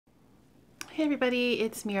Hey everybody,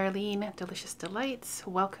 it's me Arlene, Delicious Delights.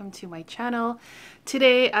 Welcome to my channel.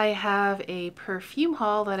 Today I have a perfume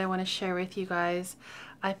haul that I want to share with you guys.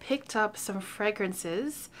 I picked up some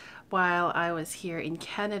fragrances while I was here in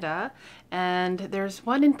Canada, and there's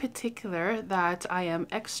one in particular that I am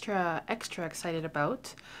extra excited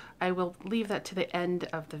about. I will leave that to the end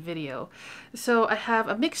of the video. So I have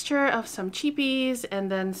a mixture of some cheapies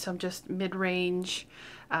and then some just mid-range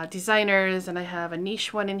designers, and I have a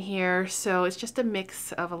niche one in here, so it's just a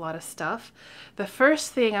mix of a lot of stuff. The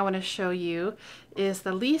first thing I want to show you is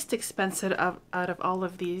the least expensive out of all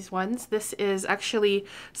of these ones. This is actually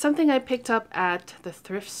something I picked up at the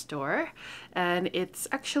thrift store, and it's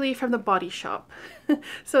actually from the Body Shop.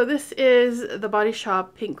 So this is the Body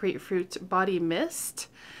Shop Pink Grapefruit Body Mist,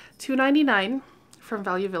 $2.99 from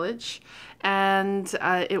Value Village, and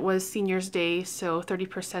it was Senior's Day, so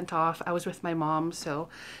 30% off. I was with my mom, so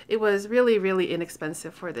it was really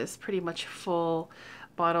inexpensive for this pretty much full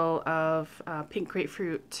bottle of pink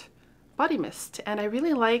grapefruit body mist, and I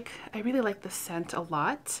really like the scent a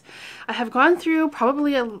lot. I have gone through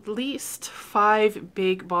probably at least 5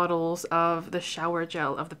 big bottles of the shower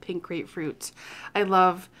gel of the pink grapefruit. I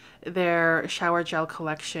love their shower gel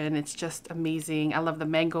collection. It's just amazing. I love the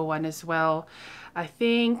mango one as well. I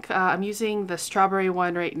think I'm using the strawberry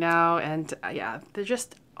one right now, and yeah, they're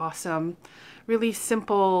just awesome. Really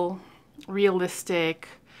simple, realistic,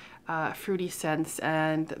 fruity scents,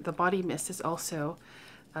 and the body mist is also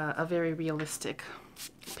a very realistic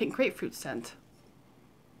pink grapefruit scent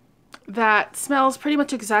that smells pretty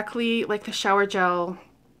much exactly like the shower gel,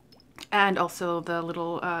 and also the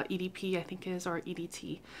little EDP, I think is, or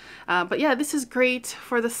EDT. But yeah, this is great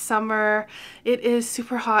for the summer. It is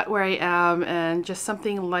super hot where I am, and just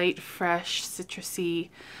something light, fresh, citrusy,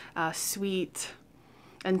 sweet,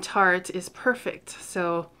 and tart is perfect.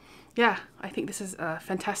 So yeah, I think this is a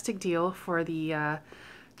fantastic deal for the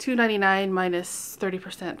 $2.99 minus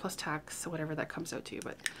 30% plus tax, whatever that comes out to,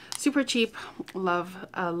 but super cheap. Love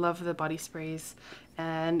the body sprays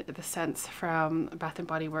and the scents from Bath and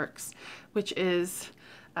Body Works, which is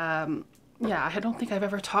yeah, I don't think I've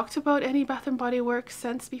ever talked about any Bath and Body Works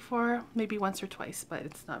scents before, maybe once or twice, but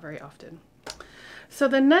it's not very often. So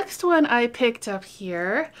the next one I picked up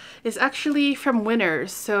here is actually from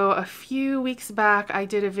Winners. So a few weeks back I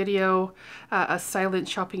did a video, a silent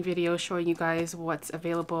shopping video, showing you guys what's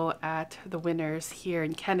available at the Winners here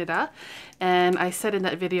in Canada. And I said in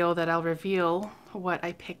that video that I'll reveal what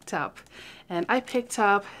I picked up. And I picked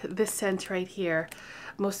up this scent right here,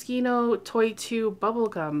 Moschino Toy 2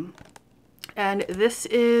 Bubblegum. And this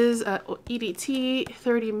is EDT,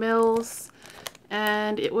 30 mils,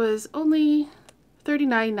 and it was only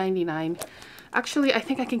 $39.99. Actually, I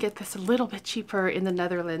think I can get this a little bit cheaper in the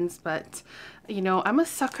Netherlands, but you know, I'm a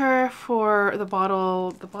sucker for the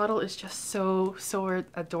bottle. The bottle is just so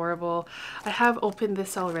adorable. I have opened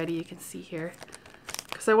this already, you can see here,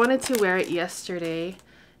 because I wanted to wear it yesterday,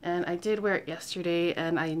 and I did wear it yesterday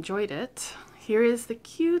and I enjoyed it. Here is the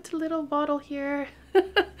cute little bottle here.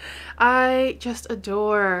 I just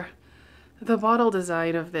adore the bottle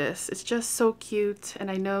design of this. It's just so cute, and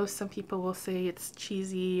I know some people will say it's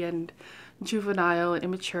cheesy and juvenile and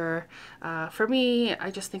immature. For me, I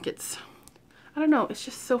just think it's, I don't know, it's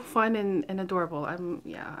just so fun and adorable.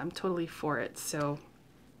 I'm totally for it. So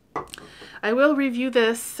I will review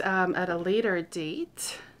this at a later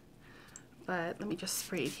date, but let me just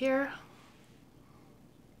spray it here.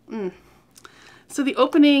 So the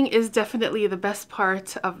opening is definitely the best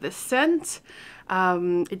part of this scent.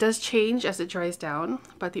 It does change as it dries down,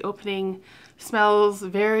 but the opening smells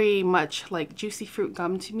very much like juicy fruit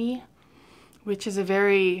gum to me, which is a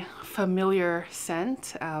very familiar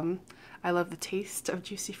scent. I love the taste of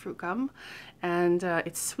juicy fruit gum, and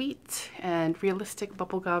it's sweet and realistic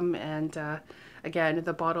bubblegum, and again,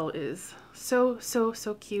 the bottle is so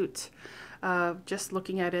cute. Just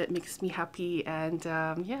looking at it makes me happy, and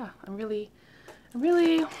yeah, I'm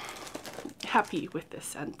really happy with this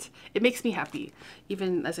scent. It makes me happy.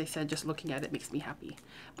 Even, as I said, just looking at it makes me happy.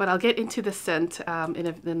 But I'll get into the scent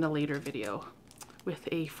in a later video with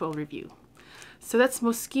a full review. So that's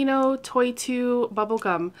Moschino Toy 2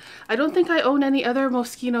 Bubblegum. I don't think I own any other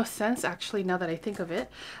Moschino scents, actually, now that I think of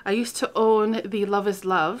it. I used to own the Love is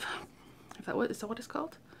Love. Is that what it's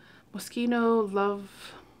called? Moschino Love...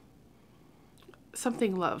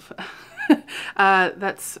 something Love.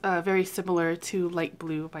 That's very similar to Light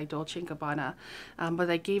Blue by Dolce & Gabbana, but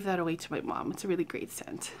I gave that away to my mom. It's a really great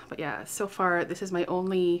scent. But yeah, so far this is my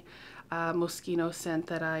only Moschino scent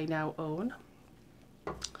that I now own.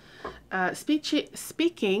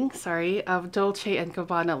 Speaking of Dolce &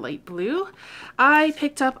 Gabbana Light Blue, I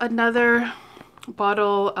picked up another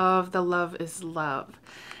bottle of the Love is Love.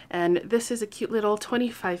 And this is a cute little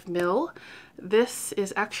 25 ml. This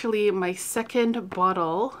is actually my second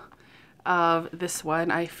bottle of this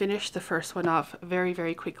one. I finished the first one off very,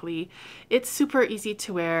 very quickly. It's super easy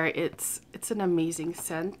to wear. It's an amazing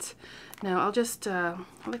scent. Now I'll just, I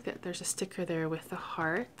like that there's a sticker there with the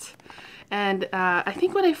heart. And I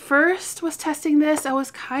think when I first was testing this, I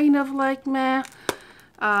was kind of like, meh.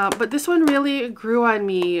 But this one really grew on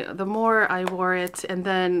me the more I wore it, and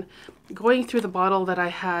then going through the bottle that I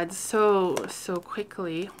had so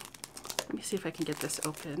quickly. Let me see if I can get this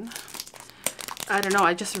open. I don't know,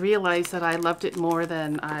 I just realized that I loved it more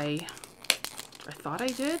than I thought I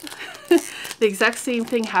did. The exact same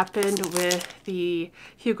thing happened with the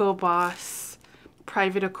Hugo Boss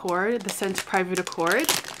Private Accord, the scent Private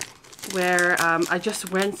Accord, where I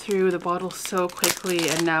just went through the bottle so quickly,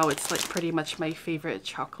 and now it's like pretty much my favorite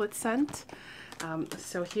chocolate scent.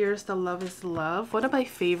 So here's the Love is Love, one of my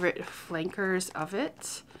favorite flankers of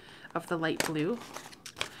it, of the light blue.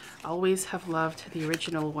 Always have loved the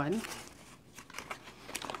original one.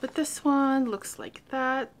 But this one looks like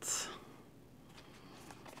that.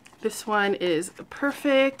 This one is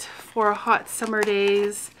perfect for hot summer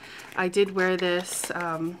days. I did wear this,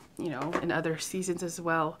 you know, in other seasons as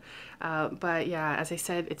well. But yeah, as I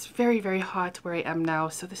said, it's very, very hot where I am now.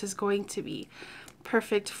 So this is going to be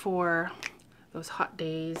perfect for those hot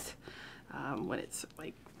days when it's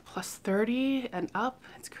like plus 30 and up.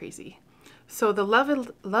 It's crazy. So the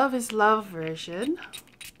Love is Love version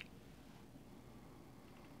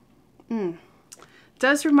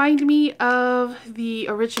does remind me of the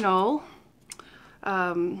original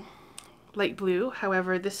light blue.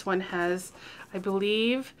 However, this one has, I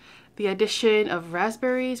believe, the addition of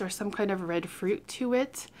raspberries or some kind of red fruit to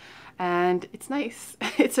it, and it's nice.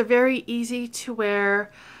 It's a very easy to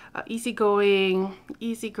wear, easy going,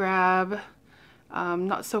 easy grab,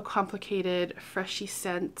 not so complicated, freshy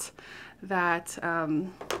scent that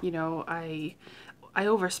you know, I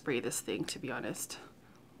overspray this thing, to be honest,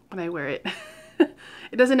 when I wear it.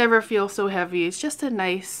 It doesn't ever feel so heavy. It's just a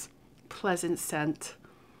nice, pleasant scent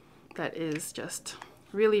that is just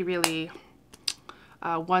really, really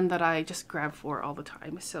one that I just grab for all the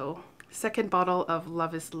time. So second bottle of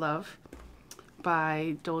Love is Love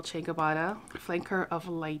by Dolce & Gabbana, flanker of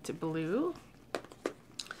light blue.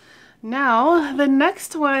 Now the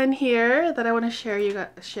next one here that I want to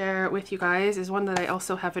share with you guys is one that I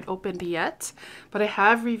also haven't opened yet, but I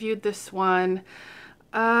have reviewed this one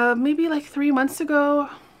maybe like 3 months ago,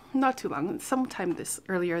 not too long, sometime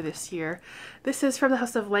earlier this year. This is from the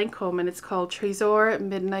House of Lancôme, and it's called Trésor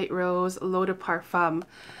Midnight Rose L'Eau de Parfum.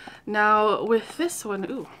 Now with this one,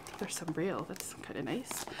 ooh, there's some braille, that's kind of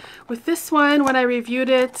nice. With this one, when I reviewed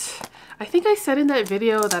it, I think I said in that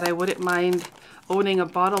video that I wouldn't mind owning a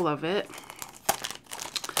bottle of it,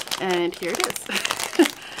 and here it is.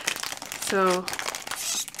 So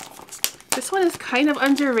this one is kind of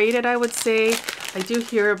underrated, I would say. I do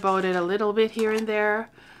hear about it a little bit here and there,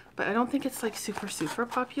 but I don't think it's like super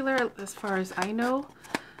popular as far as I know.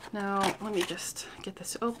 Now let me just get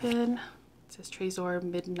this open. It says Trésor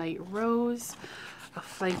Midnight Rose, a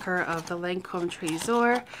flanker of the Lancôme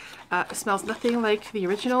Trésor. It smells nothing like the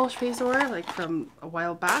original Trésor, like from a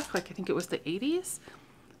while back, like I think it was the 80s.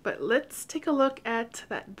 But let's take a look at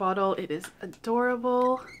that bottle. It is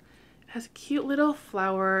adorable. It has a cute little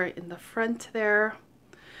flower in the front there.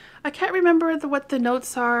 I can't remember what the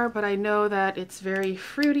notes are, but I know that it's very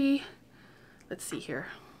fruity. Let's see here.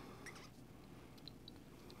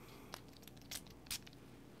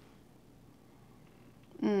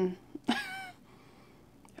 Oh,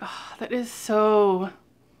 that is so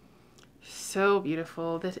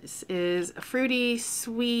beautiful. This is fruity,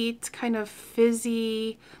 sweet, kind of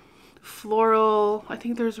fizzy, floral. I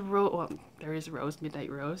think there's well, there is rose,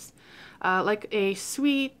 midnight rose. Like a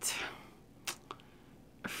sweet,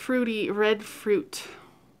 fruity red fruit,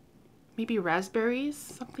 maybe raspberries,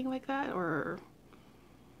 something like that, or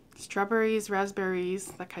strawberries, raspberries,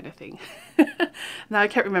 that kind of thing. Now I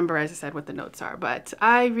can't remember, as I said, what the notes are, but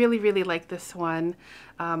I really like this one.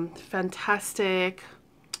 Fantastic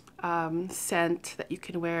scent that you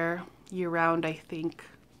can wear year round, I think.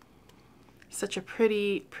 Such a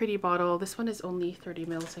pretty bottle. This one is only 30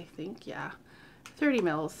 mils, I think. Yeah, 30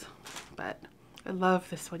 mils, but I love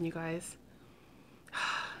this one, you guys.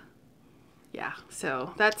 Yeah,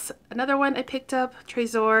 so that's another one I picked up,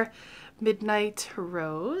 Trésor Midnight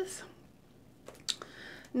Rose.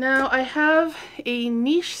 Now I have a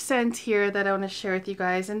niche scent here that I want to share with you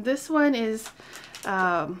guys, and this one is,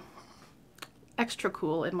 I extra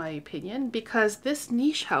cool in my opinion, because this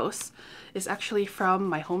niche house is actually from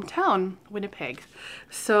my hometown, Winnipeg.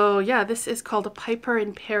 So yeah, this is called a Piper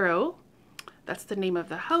and Perro. That's the name of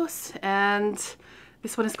the house, and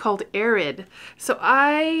this one is called Arid. So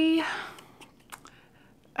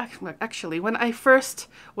actually, when I first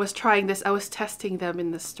was trying this, I was testing them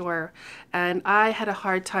in the store, and I had a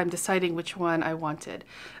hard time deciding which one I wanted.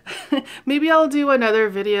 Maybe I'll do another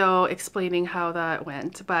video explaining how that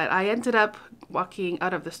went, but I ended up walking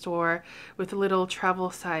out of the store with a little travel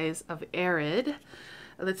size of Arid.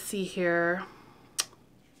 Let's see here.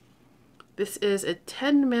 This is a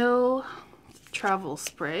 10 ml travel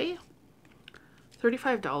spray,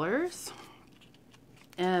 $35.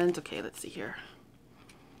 And okay, let's see here.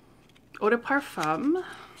 Eau de Parfum,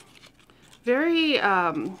 very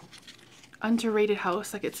underrated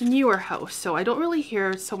house. Like, it's a newer house, so I don't really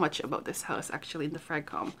hear so much about this house actually in the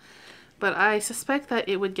Fragcom, but I suspect that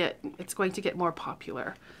it's going to get more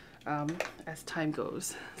popular as time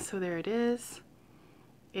goes. So there it is,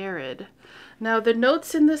 Arid. Now the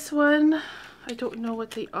notes in this one, I don't know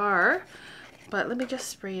what they are, but let me just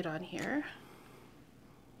spray it on here.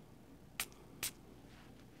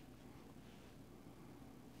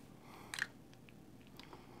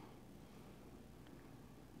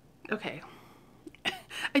 Okay,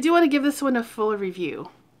 I do want to give this one a full review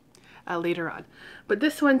later on, but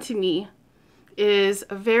this one to me is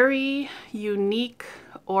a very unique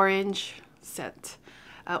orange scent.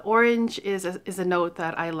 Orange is a note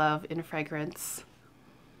that I love in fragrance.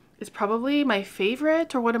 It's probably my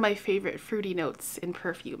favorite, or one of my favorite fruity notes in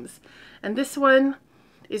perfumes. And this one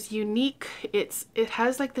is unique. It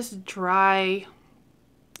has like this dry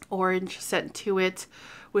orange scent to it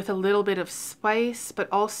with a little bit of spice, but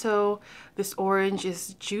also this orange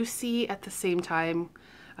is juicy at the same time.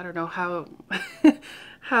 I don't know how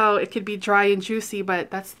how it could be dry and juicy, but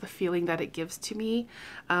that's the feeling that it gives to me.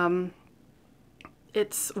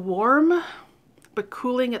 It's warm but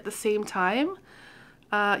cooling at the same time.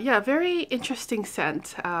 Yeah, very interesting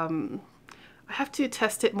scent. I have to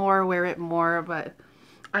test it more, wear it more, but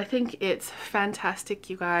I think it's fantastic,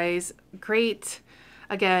 you guys. Great,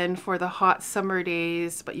 again, for the hot summer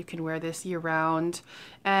days, but you can wear this year round.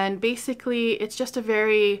 And basically, it's just a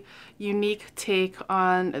very unique take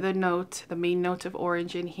on the note, the main note of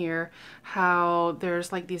orange in here, how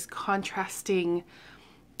there's like these contrasting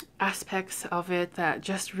aspects of it that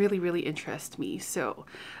just really, really interest me. So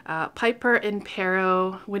Piper and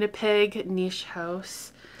Perro, Winnipeg niche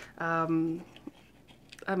house.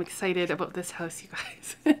 I'm excited about this house, you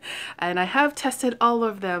guys. And I have tested all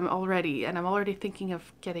of them already, and I'm already thinking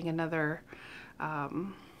of getting another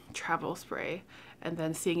travel spray and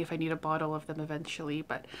then seeing if I need a bottle of them eventually.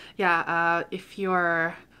 But yeah, if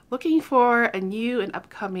you're looking for a new and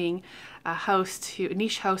upcoming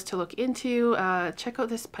niche house to look into, check out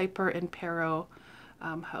this Piper and Perro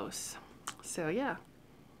house. So yeah,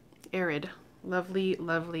 Arid, lovely,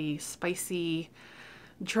 lovely, spicy,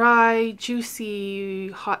 dry, juicy,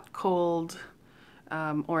 hot, cold,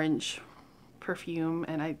 orange perfume.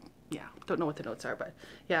 And yeah, don't know what the notes are, but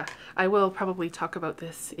yeah, I will probably talk about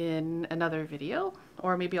this in another video,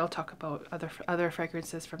 or maybe I'll talk about other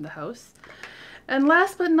fragrances from the house. And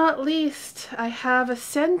last but not least, I have a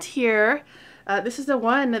scent here. This is the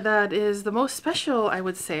one that is the most special, I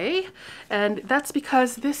would say, and that's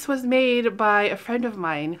because this was made by a friend of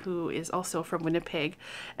mine who is also from Winnipeg,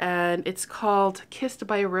 and it's called Kissed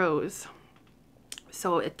by Rose.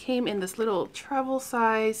 So it came in this little travel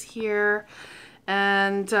size here,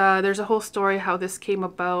 and there's a whole story how this came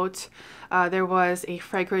about. There was a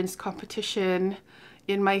fragrance competition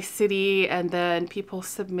in my city, and then people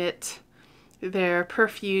submit their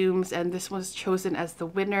perfumes, and this was chosen as the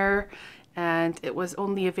winner, and it was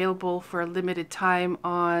only available for a limited time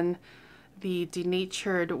on the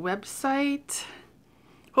Denatured website.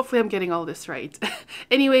 Hopefully I'm getting all this right.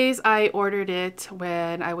 Anyways, I ordered it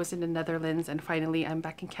when I was in the Netherlands, and finally I'm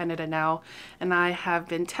back in Canada now, and I have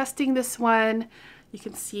been testing this one. You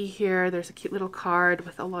can see here there's a cute little card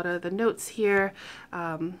with a lot of the notes here,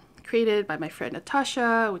 created by my friend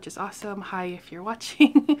Natasha, which is awesome. Hi, if you're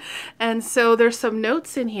watching. And so there's some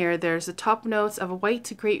notes in here. There's the top notes of white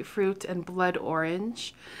grapefruit and blood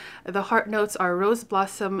orange. The heart notes are rose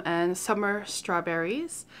blossom and summer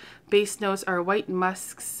strawberries. Base notes are white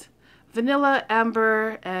musks, vanilla,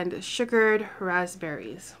 amber, and sugared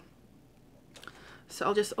raspberries. So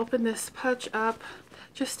I'll just open this pouch up.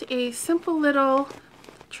 Just a simple little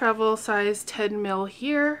travel size 10 ml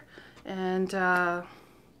here, and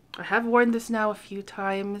I have worn this now a few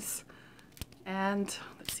times, and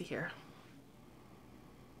let's see here.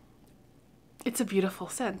 It's a beautiful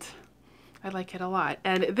scent. I like it a lot.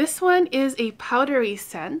 And this one is a powdery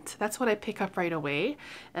scent. That's what I pick up right away.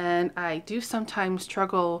 And I do sometimes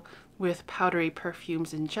struggle with powdery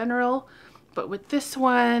perfumes in general. But with this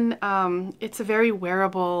one, it's a very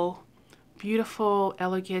wearable, beautiful,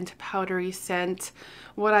 elegant, powdery scent.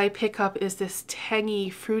 What I pick up is this tangy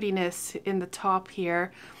fruitiness in the top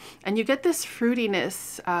here. And you get this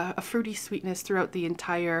fruitiness, a fruity sweetness throughout the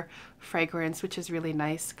entire fragrance, which is really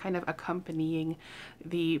nice, kind of accompanying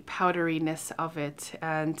the powderiness of it.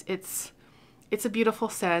 And it's a beautiful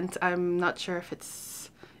scent. I'm not sure if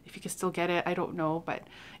you can still get it, I don't know. But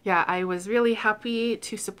yeah, I was really happy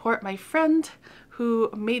to support my friend who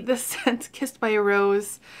made this scent, Kissed by a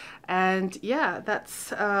Rose. And yeah, that's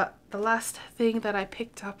the last thing that I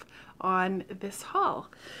picked up on this haul.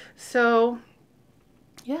 So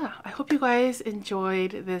yeah, I hope you guys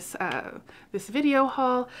enjoyed this this video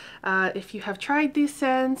haul. If you have tried these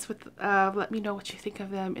scents, let me know what you think of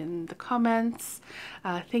them in the comments.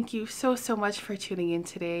 Thank you so much for tuning in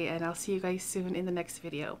today, and I'll see you guys soon in the next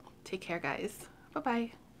video. Take care, guys.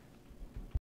 Bye-bye.